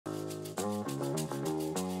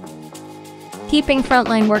Keeping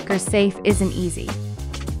frontline workers safe isn't easy.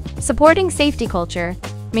 Supporting safety culture,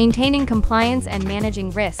 maintaining compliance, and managing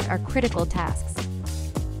risk are critical tasks.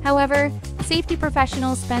 However, safety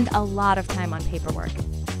professionals spend a lot of time on paperwork,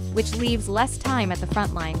 which leaves less time at the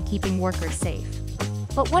front line keeping workers safe.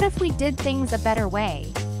 But what if we did things a better way?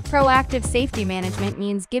 Proactive safety management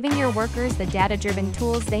means giving your workers the data-driven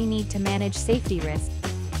tools they need to manage safety risk.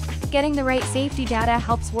 Getting the right safety data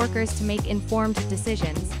helps workers to make informed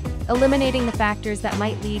decisions, eliminating the factors that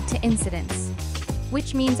might lead to incidents,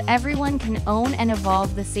 which means everyone can own and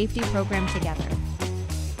evolve the safety program together.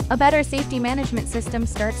 A better safety management system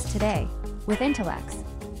starts today with Intelex.